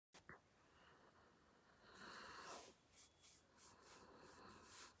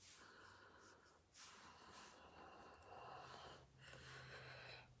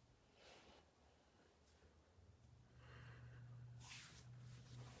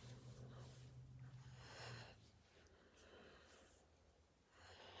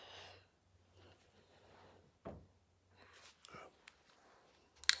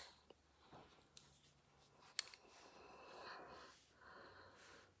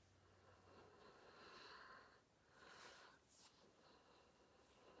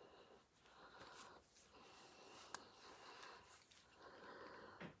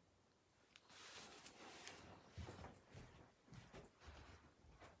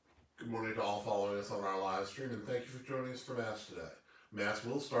morning to all following us on our live stream, and thank you for joining us for Mass today. Mass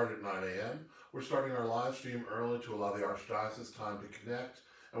will start at 9 a.m. We're starting our live stream early to allow the Archdiocese time to connect,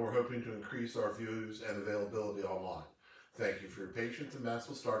 and we're hoping to increase our views and availability online. Thank you for your patience, and Mass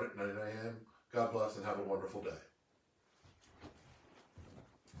will start at 9 a.m. God bless and have a wonderful day.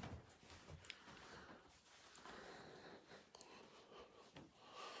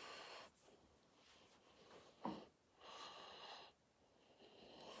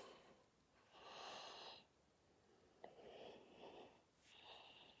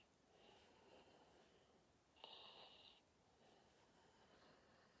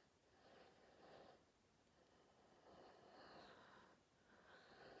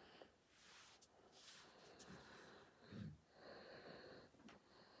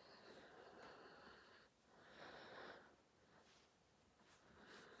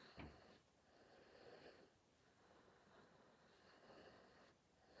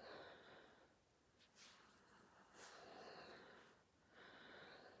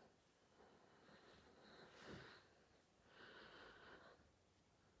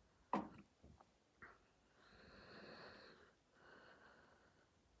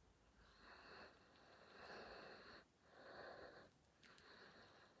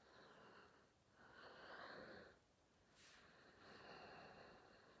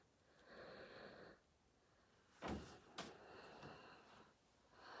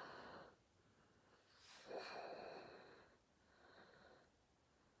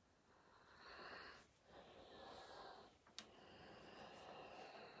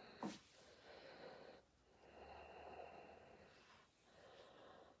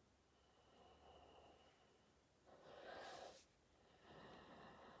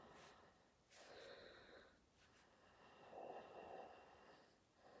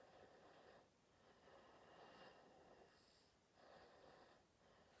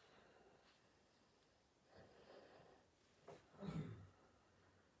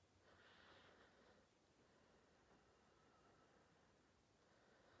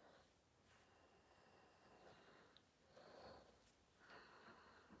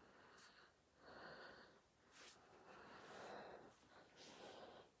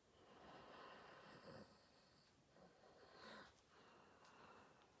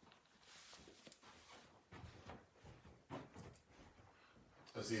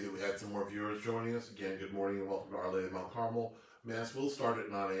 I see that we had some more viewers joining us. Again, good morning and welcome to Our Lady of Mount Carmel. Mass will start at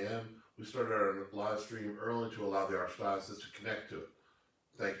 9 a.m. We started our live stream early to allow the Archdiocese to connect to it.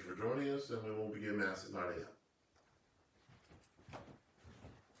 Thank you for joining us, and we will begin Mass at 9 a.m.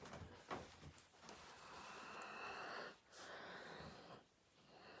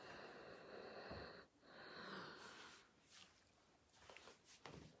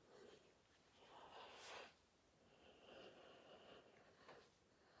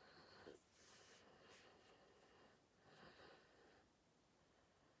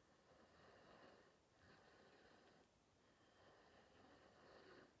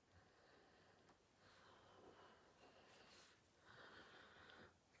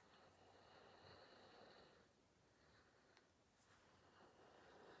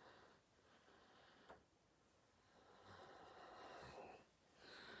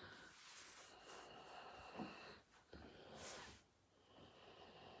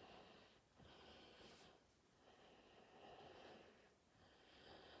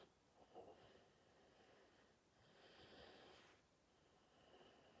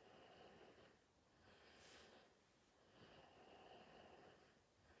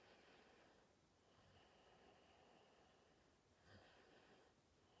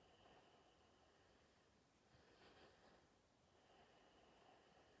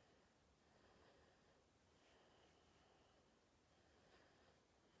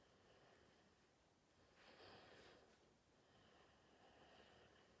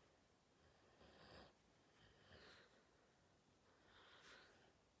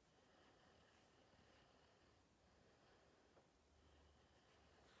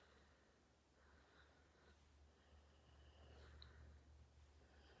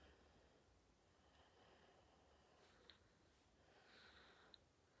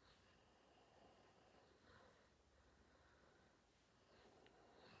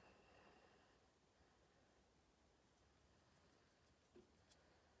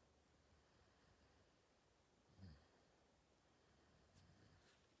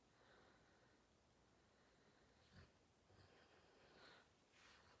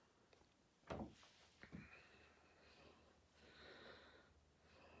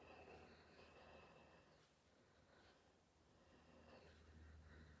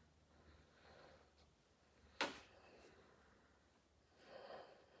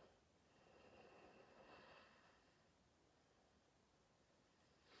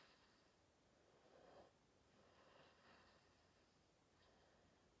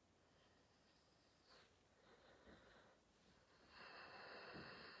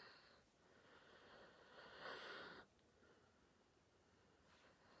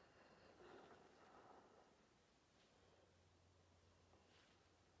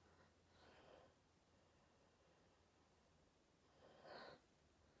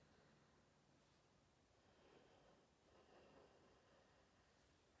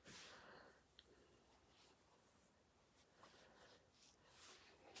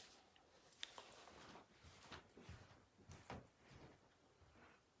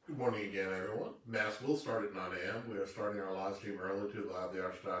 Good morning again, everyone. Mass will start at 9 a.m. We are starting our live stream early to allow the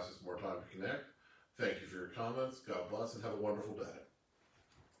Archdiocese more time to connect. Thank you for your comments. God bless and have a wonderful day.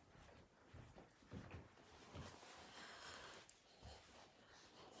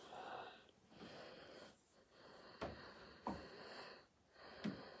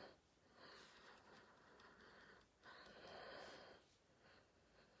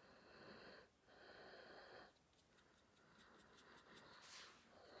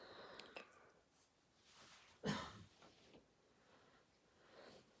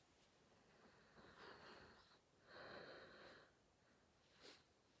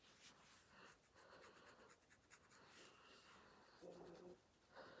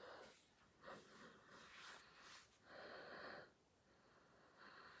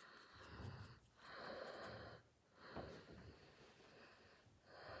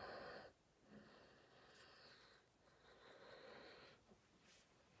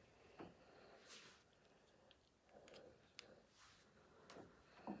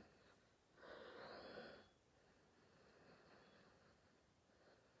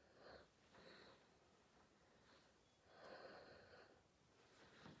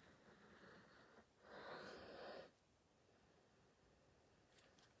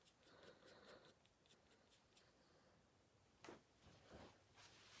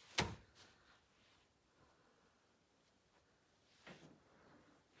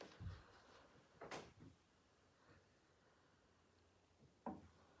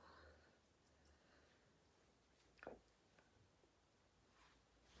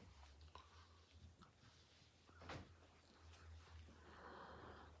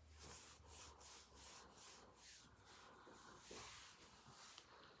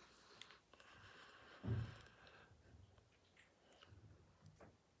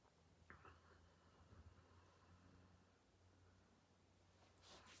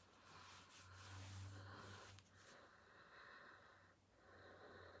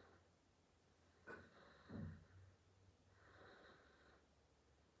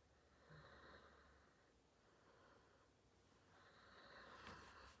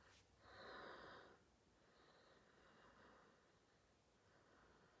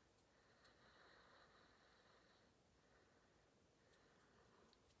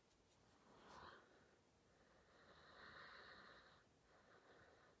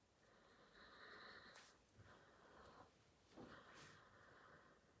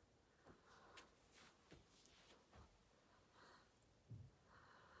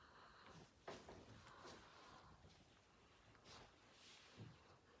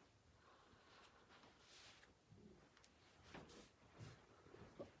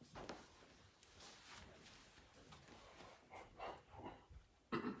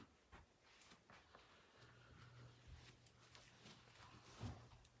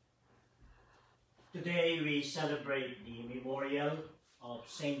 Today we celebrate the memorial of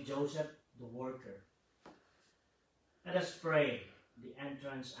Saint Joseph the Worker. Let us pray the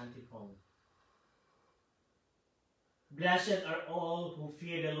entrance antiphon. Blessed are all who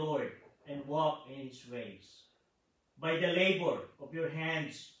fear the Lord and walk in his ways. By the labor of your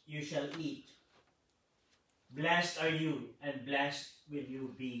hands you shall eat. Blessed are you, and blessed will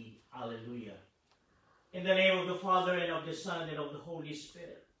you be. Alleluia. In the name of the Father, and of the Son, and of the Holy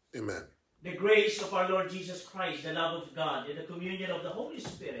Spirit. Amen. The grace of our Lord Jesus Christ, the love of God, and the communion of the Holy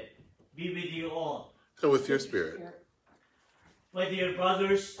Spirit be with you all. And with your spirit. My dear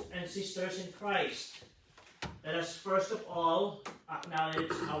brothers and sisters in Christ, let us first of all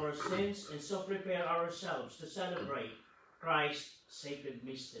acknowledge our sins and so prepare ourselves to celebrate Christ's sacred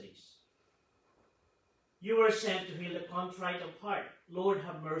mysteries. You were sent to heal the contrite of heart. Lord,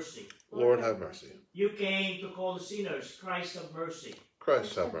 have mercy. Lord, have mercy. You came to call sinners. Christ, have mercy.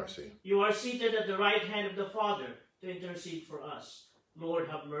 Christ, have mercy. You are seated at the right hand of the Father to intercede for us. Lord,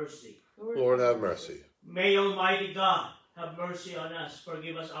 have mercy. Lord, have mercy. May Almighty God have mercy on us,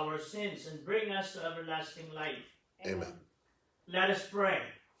 forgive us our sins, and bring us to everlasting life. Amen. Let us pray.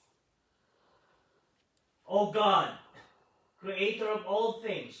 O God, creator of all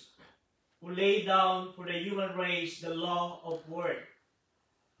things, who laid down for the human race the law of work,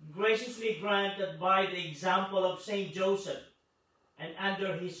 graciously grant that by the example of Saint Joseph and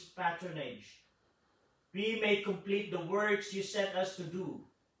under his patronage, we may complete the works you set us to do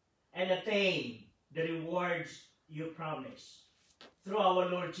and attain the rewards you promise. Through our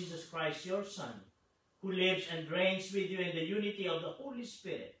Lord Jesus Christ, your Son, who lives and reigns with you in the unity of the Holy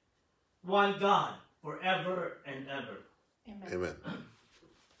Spirit, one God, forever and ever. Amen. Amen.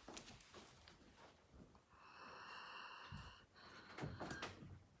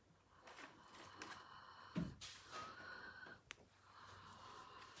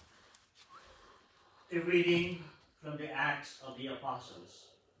 A reading from the Acts of the Apostles.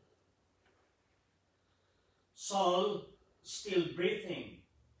 Saul, still breathing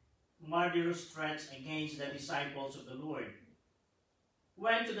murderous threats against the disciples of the Lord,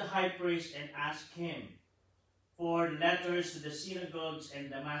 went to the high priest and asked him for letters to the synagogues in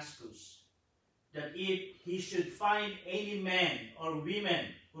Damascus, that if he should find any men or women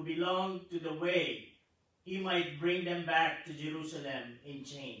who belonged to the way, he might bring them back to Jerusalem in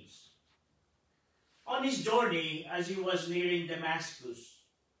chains. On his journey, as he was nearing Damascus,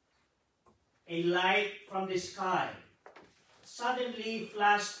 a light from the sky suddenly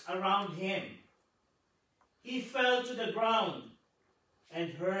flashed around him. He fell to the ground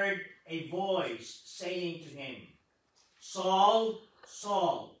and heard a voice saying to him, "Saul,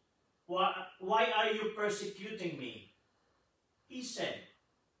 Saul, why are you persecuting me?" He said,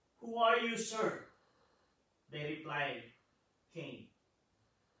 "Who are you, sir?" They replied, "King,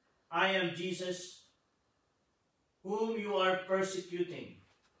 I am Jesus, whom you are persecuting.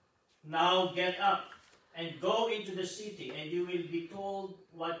 Now get up and go into the city, and you will be told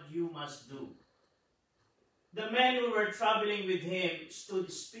what you must do." The men who were traveling with him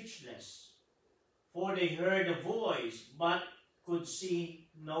stood speechless, for they heard a voice but could see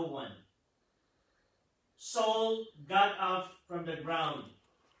no one. Saul got up from the ground,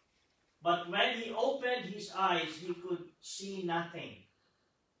 but when he opened his eyes, he could see nothing.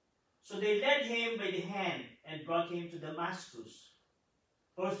 So they led him by the hand and brought him to Damascus.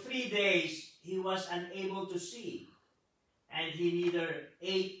 For 3 days he was unable to see, and he neither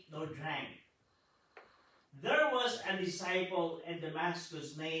ate nor drank. There was a disciple in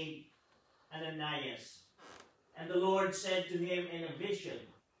Damascus named Ananias, and the Lord said to him in a vision,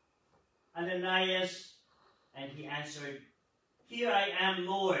 "Ananias," and he answered, "Here I am,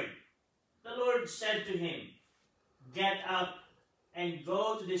 Lord." The Lord said to him, "Get up and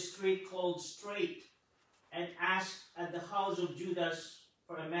go to the street called Straight, and ask at the house of Judas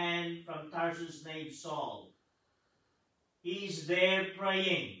for a man from Tarsus named Saul. He is there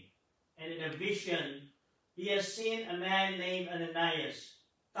praying, and in a vision he has seen a man named Ananias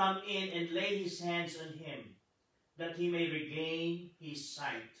come in and lay his hands on him, that he may regain his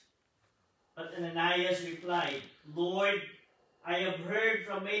sight." But Ananias replied, "Lord, I have heard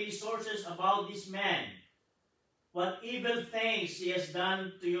from many sources about this man, what evil things he has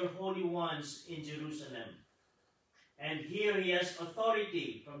done to your holy ones in Jerusalem. And here he has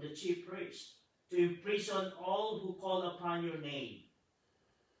authority from the chief priest to imprison all who call upon your name."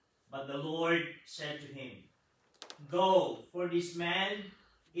 But the Lord said to him, "Go, for this man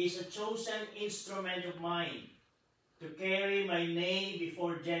is a chosen instrument of mine to carry my name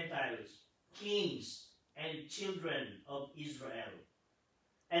before Gentiles, kings, and children of Israel.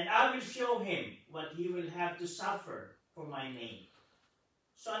 And I will show him what he will have to suffer for my name."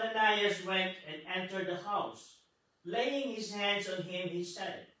 So Ananias went and entered the house. Laying his hands on him, he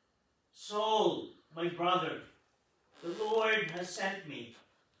said, "Saul, my brother, the Lord has sent me,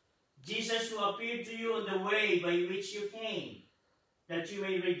 Jesus, who appeared to you on the way by which you came, that you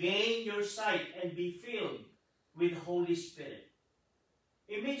may regain your sight and be filled with the Holy Spirit."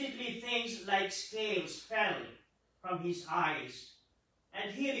 Immediately things like scales fell from his eyes,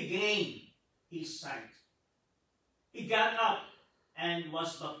 and he regained his sight. He got up and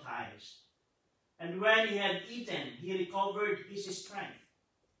was baptized. And when he had eaten, he recovered his strength.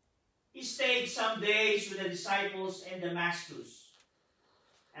 He stayed some days with the disciples in Damascus,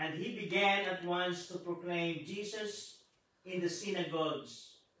 and he began at once to proclaim Jesus in the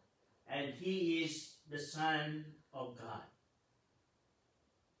synagogues, and he is the Son of God.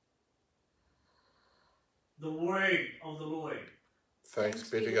 The word of the Lord. Thanks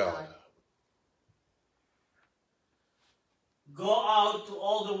be to God. Go out to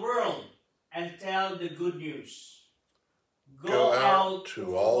all the world and tell the good news. Go out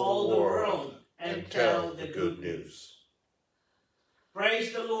to all the world and tell the good news.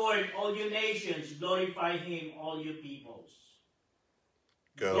 Praise the Lord, all you nations. Glorify him, all you peoples.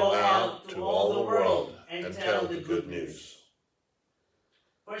 Go out to all the world and tell the good news.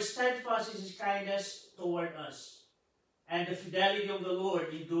 For steadfast is his kindness toward us, and the fidelity of the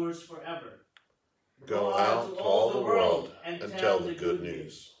Lord endures forever. Go out to all the world and tell the good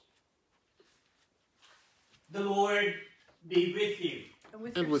news. The Lord be with you.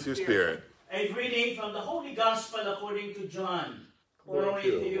 And with your spirit. A reading from the Holy Gospel according to John. Glory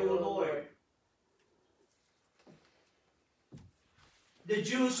to you, Lord. The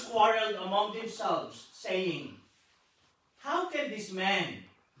Jews quarreled among themselves, saying, "How can this man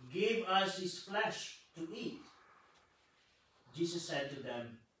give us his flesh to eat?" Jesus said to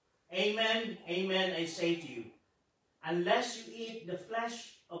them, "Amen, amen, I say to you, unless you eat the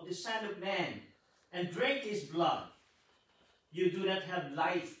flesh of the Son of Man and drink his blood, you do not have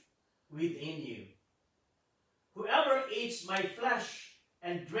life within you. Whoever eats my flesh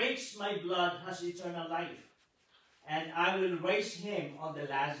and drinks my blood has eternal life, and I will raise him on the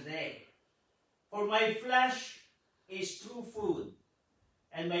last day. For my flesh is true food,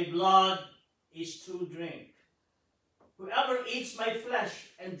 and my blood is true drink. Whoever eats my flesh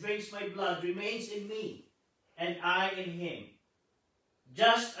and drinks my blood remains in me, and I in him.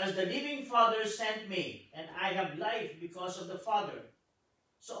 Just as the living Father sent me, and I have life because of the Father,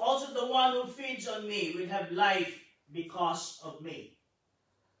 so also the one who feeds on me will have life because of me.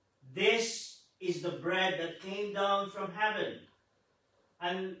 This is the bread that came down from heaven.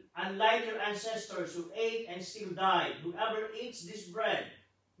 And unlike your ancestors who ate and still died, whoever eats this bread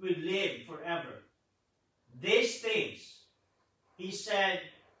will live forever. These things he said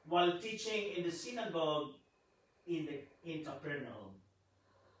while teaching in the synagogue in Capernaum.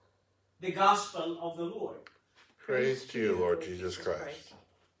 The Gospel of the Lord. Praise to you, Lord Jesus Christ.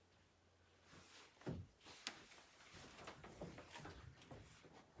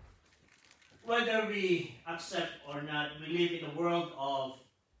 Whether we accept or not, we live in a world of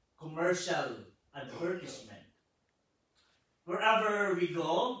commercial advertisement. Wherever we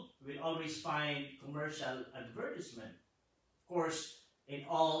go, we'll always find commercial advertisement. Of course, in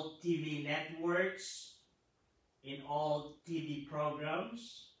all TV networks, in all TV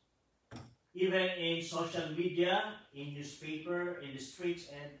programs, even in social media, in newspaper, in the streets,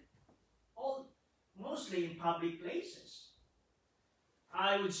 and mostly in public places.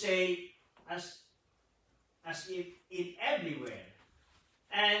 I would say as if in everywhere.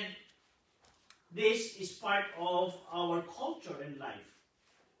 And this is part of our culture and life.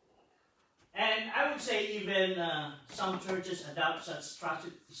 And I would say even some churches adopt such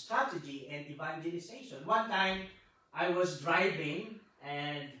strategy and evangelization. One time I was driving,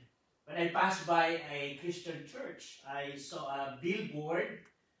 and when I passed by a Christian church, I saw a billboard,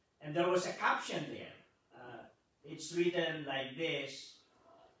 and there was a caption there. It's written like this: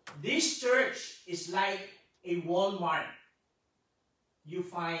 "This church is like a Walmart. You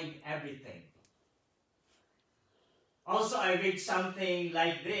find everything." Also, I read something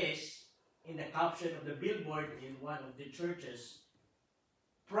like this in the caption of the billboard in one of the churches: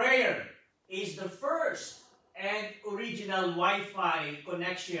 "Prayer is the first and original Wi-Fi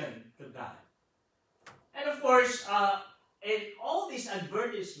connection to God." And of course, in all this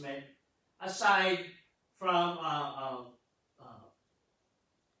advertisement, aside from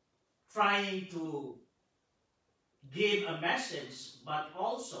trying to give a message, but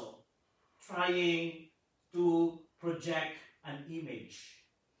also trying to project an image.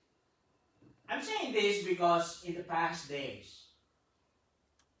 I'm saying this because in the past days,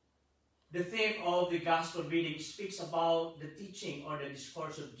 the theme of the gospel reading speaks about the teaching or the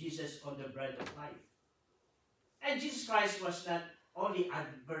discourse of Jesus on the bread of life. And Jesus Christ was not only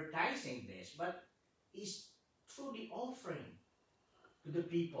advertising this, but is truly offering to the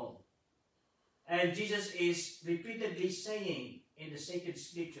people. And Jesus is repeatedly saying in the sacred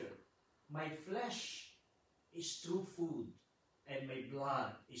scripture, "My flesh is true food, and my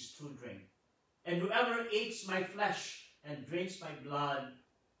blood is true drink. And whoever eats my flesh and drinks my blood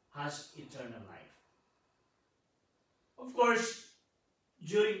has eternal life." Of course,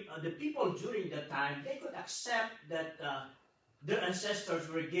 during the people during that time, they could accept that their ancestors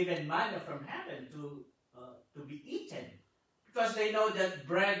were given manna from heaven to be eaten, because they know that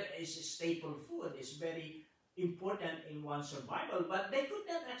bread is a staple food, it's very important in one's survival. But they could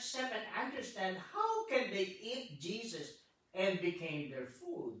not accept and understand how can they eat Jesus and became their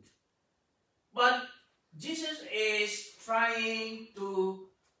food. But Jesus is trying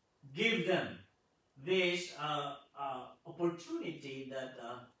to give them this opportunity that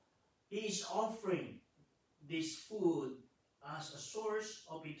he is offering this food as a source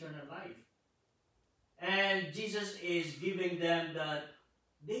of eternal life. And Jesus is giving them that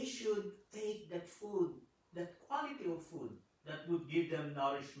they should take that food, that quality of food that would give them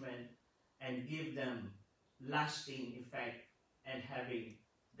nourishment and give them lasting effect and having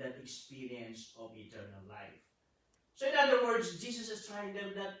that experience of eternal life. So in other words, Jesus is trying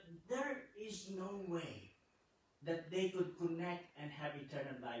them that there is no way that they could connect and have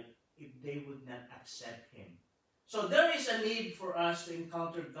eternal life if they would not accept him. So there is a need for us to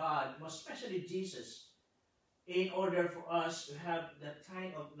encounter God, most especially Jesus, in order for us to have that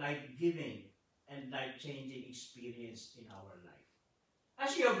kind of life-giving and life-changing experience in our life.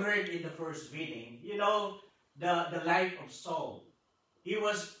 As you have heard in the first reading, you know the life of Saul. He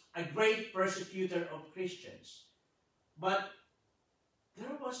was a great persecutor of Christians. But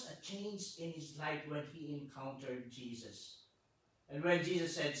there was a change in his life when he encountered Jesus. And when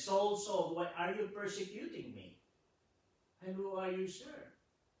Jesus said, Saul, Saul, why are you persecuting me? And who are you, sir?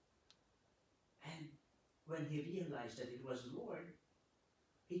 And when he realized that it was Lord,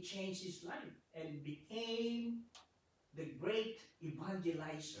 he changed his life and became the great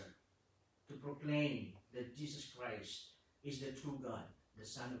evangelizer to proclaim that Jesus Christ is the true God, the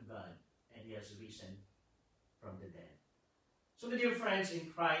Son of God, and he has risen from the dead. So, my dear friends, in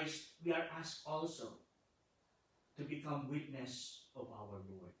Christ, we are asked also to become witness of our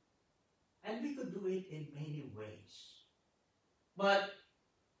Lord. And we could do it in many ways. But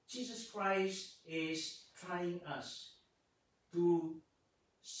Jesus Christ is trying us to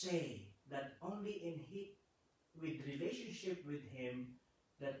say that only in with relationship with him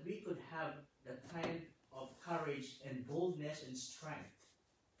that we could have the kind of courage and boldness and strength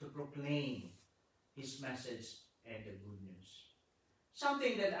to proclaim his message and the good news.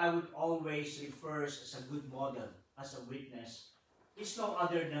 Something that I would always refer as a good model, as a witness, is no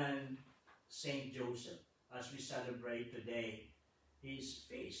other than Saint Joseph, as we celebrate today his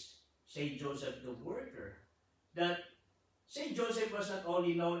feast. Saint Joseph the Worker. That Saint Joseph was not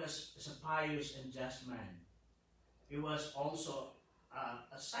only known as a pious and just man, he was also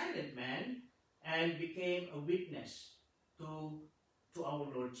a silent man and became a witness to our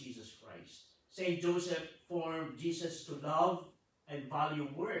Lord Jesus Christ. Saint Joseph formed Jesus to love and value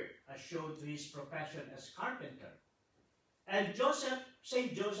work, as shown through his profession as carpenter. And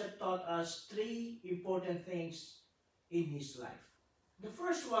Saint Joseph taught us three important things in his life. The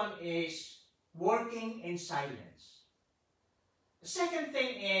first one is working in silence. The second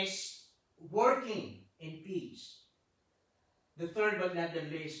thing is working in peace. The third, but not the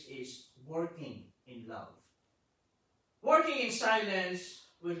least, is working in love. Working in silence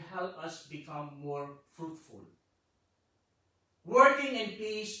will help us become more fruitful. Working in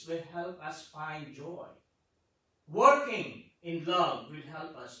peace will help us find joy. Working in love will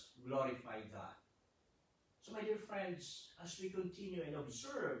help us glorify God. So, my dear friends, as we continue and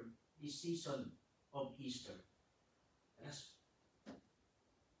observe this season of Easter, let us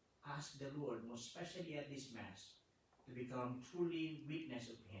ask the Lord, most especially at this Mass, to become truly witness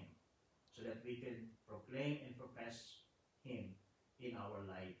of him, so that we can proclaim and profess him in our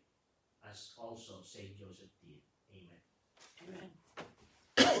life, as also Saint Joseph did. Amen. Amen.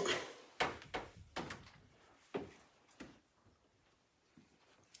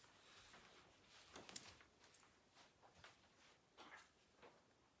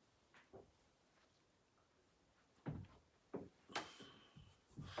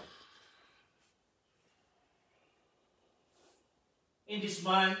 In this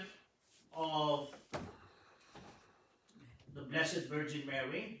month of the Blessed Virgin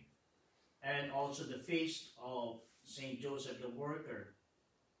Mary, and also the feast of Saint Joseph the Worker,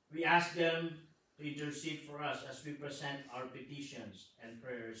 we ask them to intercede for us as we present our petitions and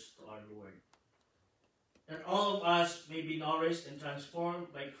prayers to our Lord. That all of us may be nourished and transformed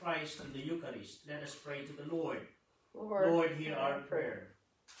by Christ in the Eucharist. Let us pray to the Lord. Lord, hear our prayer.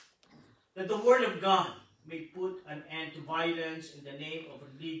 That the Word of God may put an end to violence in the name of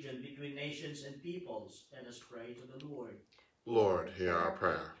religion between nations and peoples. Let us pray to the Lord. Lord, hear our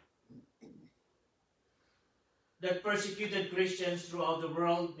prayer. That persecuted Christians throughout the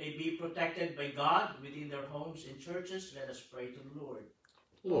world may be protected by God within their homes and churches. Let us pray to the Lord.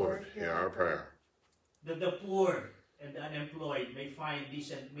 Lord, hear our prayer. That the poor and the unemployed may find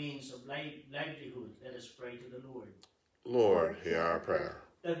decent means of livelihood. Let us pray to the Lord. Lord, hear our prayer.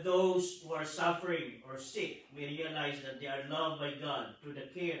 That those who are suffering or sick may realize that they are loved by God through the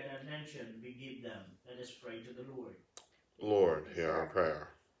care and attention we give them. Let us pray to the Lord. Lord, hear our prayer.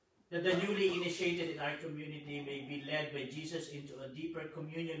 That the newly initiated in our community may be led by Jesus into a deeper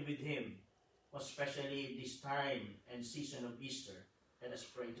communion with him, especially this time and season of Easter. Let us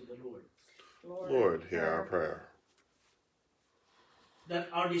pray to the Lord. Lord, hear our prayer. That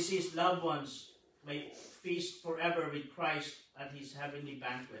our deceased loved ones may feast forever with Christ at his heavenly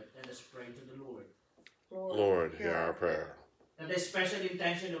banquet. Let us pray to the Lord. Lord, hear our prayer. That the special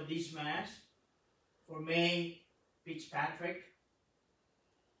intention of this Mass for May Fitzpatrick,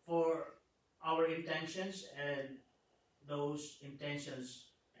 for our intentions and those intentions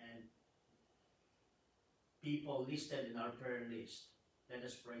and people listed in our prayer list. Let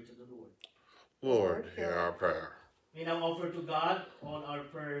us pray to the Lord. Lord, hear our prayer. We now offer to God all our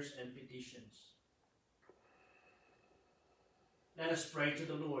prayers and petitions. Let us pray to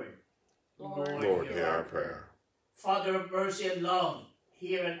the Lord. Lord, hear our prayer. Father of mercy and love,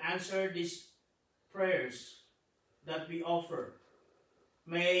 hear and answer these prayers that we offer.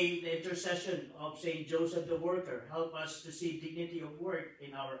 May the intercession of Saint Joseph the Worker help us to see dignity of work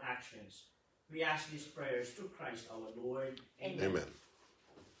in our actions. We ask these prayers through Christ our Lord. Amen. Amen.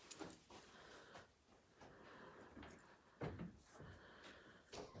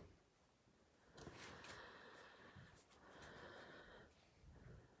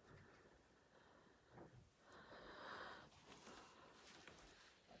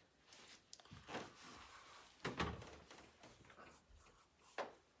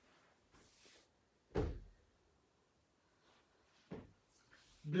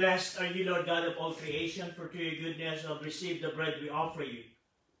 Blessed are you, Lord God of all creation, for through your goodness you have received the bread we offer you.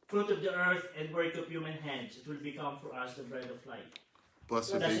 Fruit of the earth and work of human hands, it will become for us the bread of life.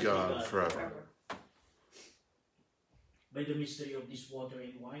 Blessed be God forever. By the mystery of this water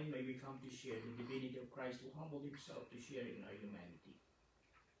and wine, may we come to share the divinity of Christ who humbled himself to share in our humanity.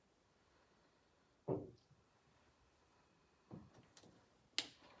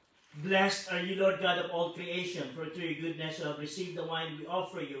 Blessed are you, Lord God of all creation, for through your goodness you have received the wine we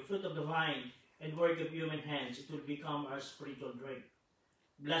offer you, fruit of the vine and work of human hands, it will become our spiritual drink.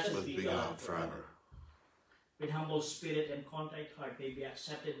 Blessed be God forever. With humble spirit and contrite heart may be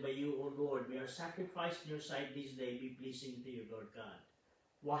accepted by you, O Lord. May our sacrifice in your sight this day be pleasing to you, Lord God.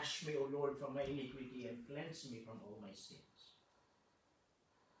 Wash me, O Lord, from my iniquity and cleanse me from all my sins.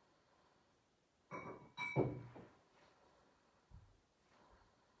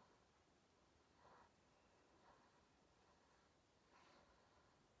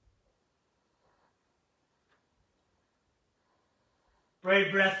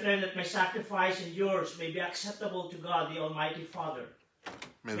 Pray, brethren, that my sacrifice and yours may be acceptable to God, the Almighty Father.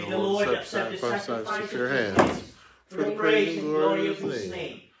 May the Lord accept the sacrifice of your hands for the praise and glory of his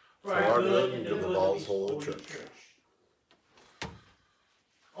name, for our good and the good of his holy church.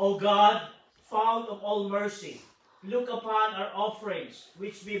 O God, fount of all mercy, look upon our offerings,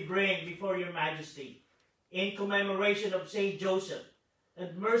 which we bring before your majesty, in commemoration of Saint Joseph,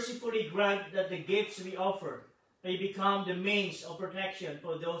 and mercifully grant that the gifts we offer may become the means of protection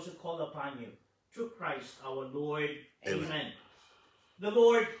for those who call upon you. Through Christ our Lord. Amen. Amen. The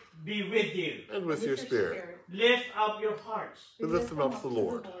Lord be with you. And with your spirit. Lift up your hearts. We lift them up to the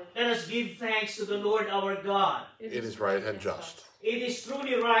Lord. Let us give thanks to the Lord our God. It is right and just. It is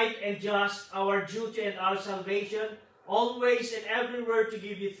truly right and just, our duty and our salvation, always and everywhere to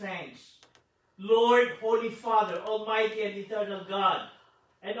give you thanks. Lord, Holy Father, Almighty and Eternal God,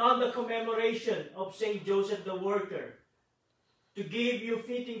 and on the commemoration of Saint Joseph the Worker, to give you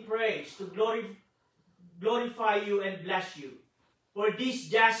fitting praise, to glorify you and bless you. For this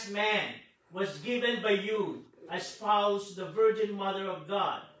just man was given by you as spouse, the Virgin Mother of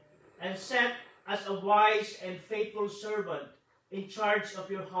God, and set as a wise and faithful servant in charge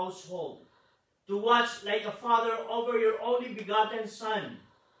of your household, to watch like a father over your only begotten Son,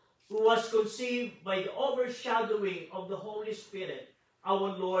 who was conceived by the overshadowing of the Holy Spirit,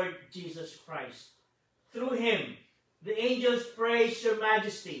 our Lord Jesus Christ. Through him, the angels praise your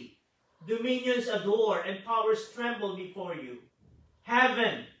majesty, dominions adore, and powers tremble before you.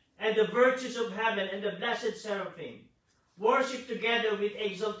 Heaven and the virtues of heaven and the blessed seraphim worship together with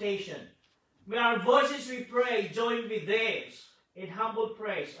exaltation. May our voices, we pray, join with theirs in humble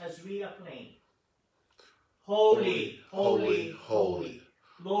praise as we acclaim. Holy, holy, holy,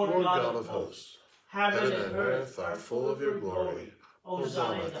 Lord God of hosts, heaven and earth are full of your glory.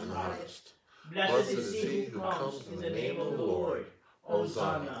 Hosanna in the highest. Blessed is he who comes in the name of the Lord.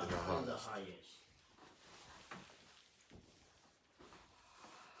 Hosanna in the highest.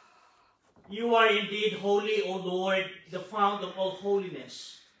 You are indeed holy, O Lord, the fount of all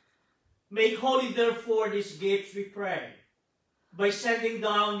holiness. Make holy, therefore, these gifts, we pray, by sending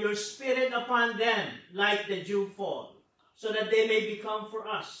down your Spirit upon them like the dewfall, so that they may become for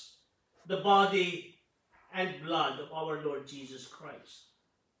us the body and blood of our Lord Jesus Christ.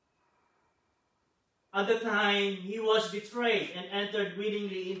 At the time he was betrayed and entered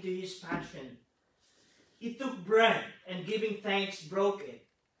willingly into his passion, he took bread and giving thanks broke it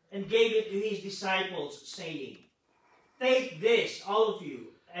and gave it to his disciples, saying, "Take this, all of you,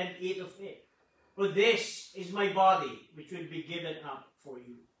 and eat of it, for this is my body, which will be given up for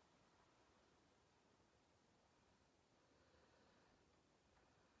you."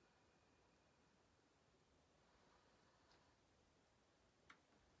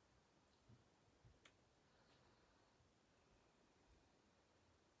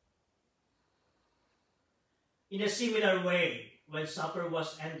 In a similar way, when supper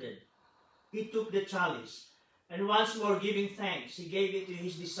was ended, he took the chalice, and once more giving thanks, he gave it to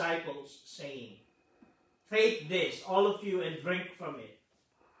his disciples, saying, "Take this, all of you, and drink from it.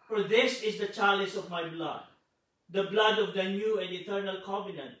 For this is the chalice of my blood, the blood of the new and eternal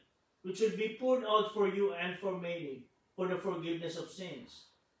covenant, which will be poured out for you and for many, for the forgiveness of sins.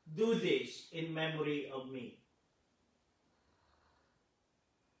 Do this in memory of me.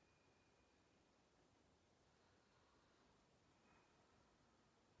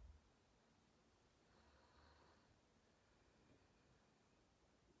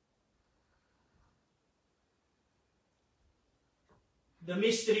 The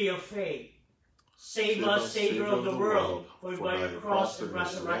mystery of faith. Save us, Savior of the world, for by your cross and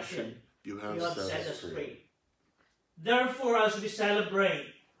resurrection you have set us free. Therefore, as we celebrate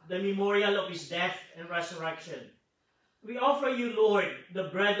the memorial of his death and resurrection, we offer you, Lord, the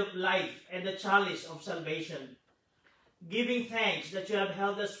bread of life and the chalice of salvation, giving thanks that you have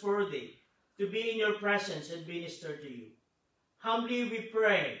held us worthy to be in your presence and minister to you. Humbly we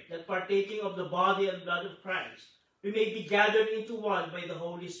pray that partaking of the body and blood of Christ, we may be gathered into one by the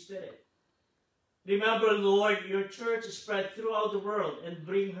Holy Spirit. Remember, Lord, your church is spread throughout the world and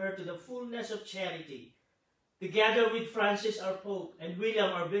bring her to the fullness of charity, together with Francis our Pope and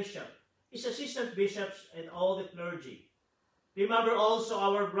William our Bishop, his assistant bishops, and all the clergy. Remember also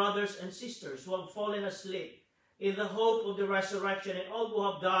our brothers and sisters who have fallen asleep in the hope of the resurrection and all who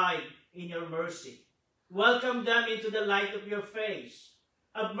have died in your mercy. Welcome them into the light of your face.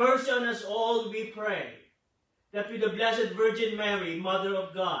 Have mercy on us all, we pray, that with the Blessed Virgin Mary, Mother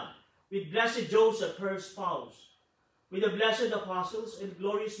of God, with Blessed Joseph, her spouse, with the blessed apostles and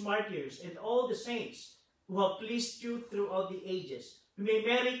glorious martyrs and all the saints who have pleased you throughout the ages, we may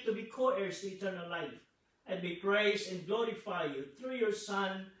merit to be co-heirs to eternal life, and may praise and glorify you through your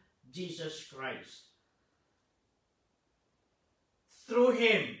Son, Jesus Christ. Through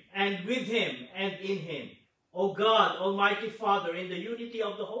him, and with him, and in him, O God, Almighty Father, in the unity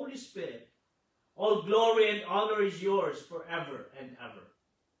of the Holy Spirit, all glory and honor is yours forever and ever.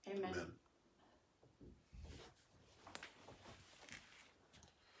 Amen. Amen.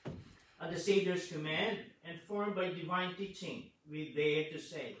 At the Savior's command, and formed by divine teaching, we dare to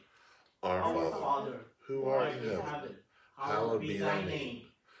say, Our Our Father, Father, who art in heaven, hallowed be thy name.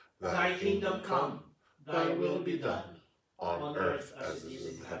 Thy kingdom come, thy will be done, on earth as it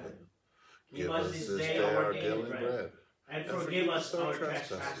is in heaven. Give us this day our daily bread, and forgive us our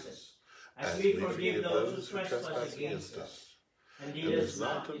trespasses, as we forgive those who trespass against us. And lead us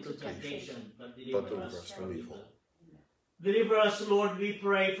not into temptation, but deliver us from evil. Deliver us, Lord, we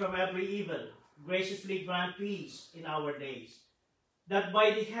pray, from every evil. Graciously grant peace in our days, that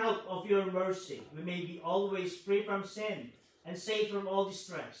by the help of your mercy we may be always free from sin and safe from all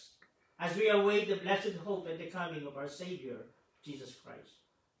distress, as we await the blessed hope and the coming of our Savior, Jesus Christ.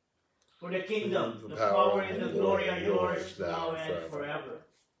 For the kingdom, the power, and the glory are yours, now and forever.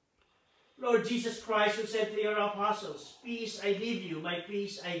 Lord Jesus Christ, who said to your apostles, Peace I leave you, my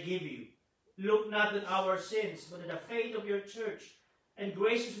peace I give you. Look not at our sins, but at the faith of your church, and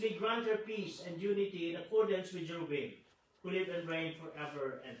graciously grant her peace and unity in accordance with your will, who live and reign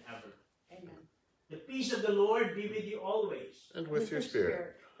forever and ever. Amen. The peace of the Lord be with you always. And with your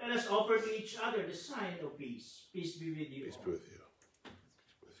spirit. Let us offer to each other the sign of peace. Peace be with you. Peace all. be with you.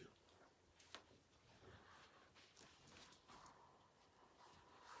 With you.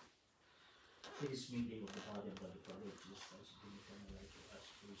 This meeting of the body and blood of our Lord Jesus Christ, bring eternal life to us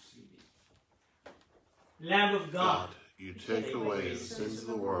who receive it. Lamb of God, God, you take away the sins of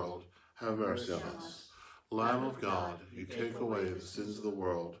the world, have mercy on us. Lamb of God, you take away the sins of the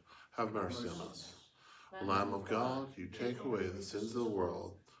world, have mercy on us. Lamb of God, you take away the sins of the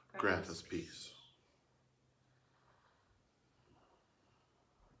world, grant us peace.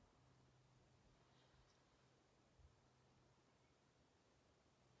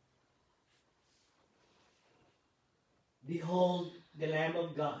 Behold the Lamb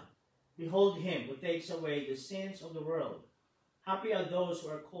of God. Behold him who takes away the sins of the world. Happy are those who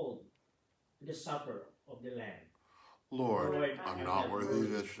are called to the supper of the Lamb. Lord, Lord, I'm not worthy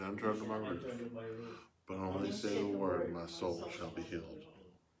that you should enter under my roof, Enter under my roof. but only say the word, and my soul shall be healed.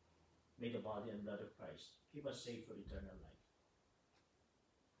 May the body and blood of Christ keep us safe for eternal life.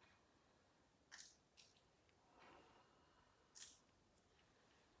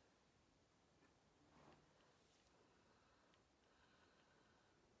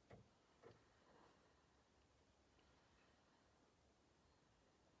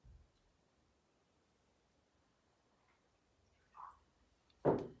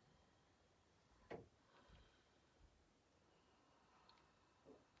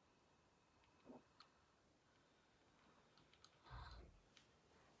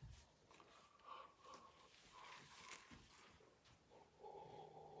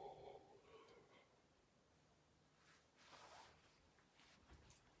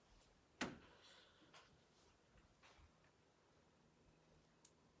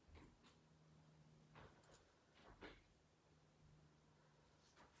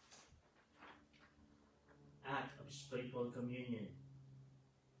 spiritual communion.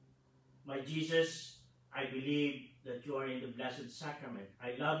 My Jesus, I believe that you are in the Blessed Sacrament.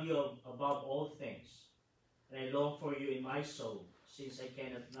 I love you above all things, and I long for you in my soul, since I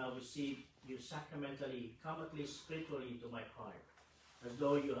cannot now receive you sacramentally. Come at least spiritually to my heart. As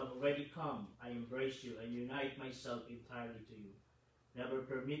though you have already come, I embrace you and unite myself entirely to you. Never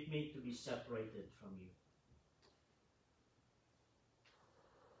permit me to be separated from you.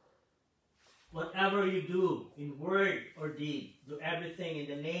 Whatever you do, in word or deed, do everything in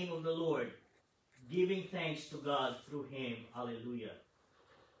the name of the Lord, giving thanks to God through him. Alleluia.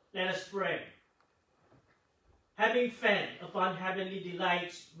 Let us pray. Having fed upon heavenly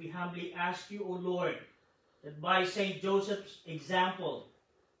delights, we humbly ask you, O Lord, that by Saint Joseph's example,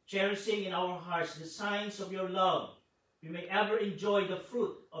 cherishing in our hearts the signs of your love, we may ever enjoy the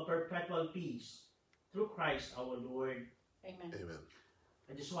fruit of perpetual peace. Through Christ our Lord. Amen. Amen.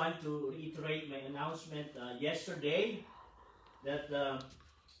 I just want to reiterate my announcement yesterday that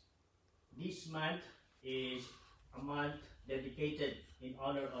this month is a month dedicated in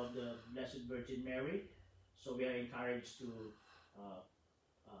honor of the Blessed Virgin Mary. So we are encouraged to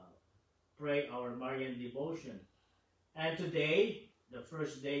pray our Marian devotion. And today, the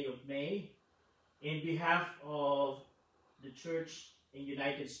first day of May, in behalf of the Church in the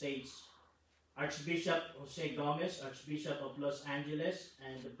United States, Archbishop Jose Gomez, Archbishop of Los Angeles,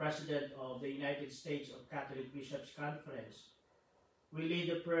 and the President of the United States of Catholic Bishops Conference, we lead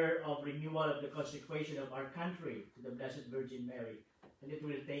a prayer of renewal of the consecration of our country to the Blessed Virgin Mary. And it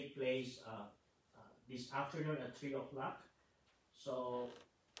will take place this afternoon at 3 o'clock. So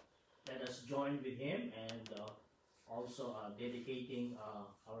let us join with him and also dedicating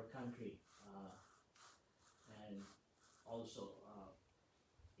our country and also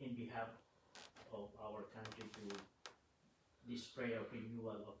in behalf of our country to this prayer of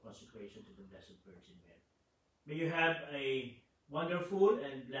renewal of consecration to the Blessed Virgin Mary. May you have a wonderful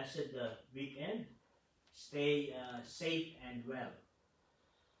and blessed weekend. Stay safe and well.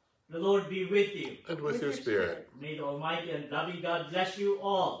 The Lord be with you. And with your spirit. May the Almighty and loving God bless you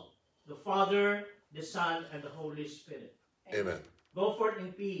all, the Father, the Son, and the Holy Spirit. Amen. Go forth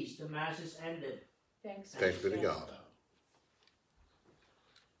in peace. The Mass is ended. Thanks Thanks be to God.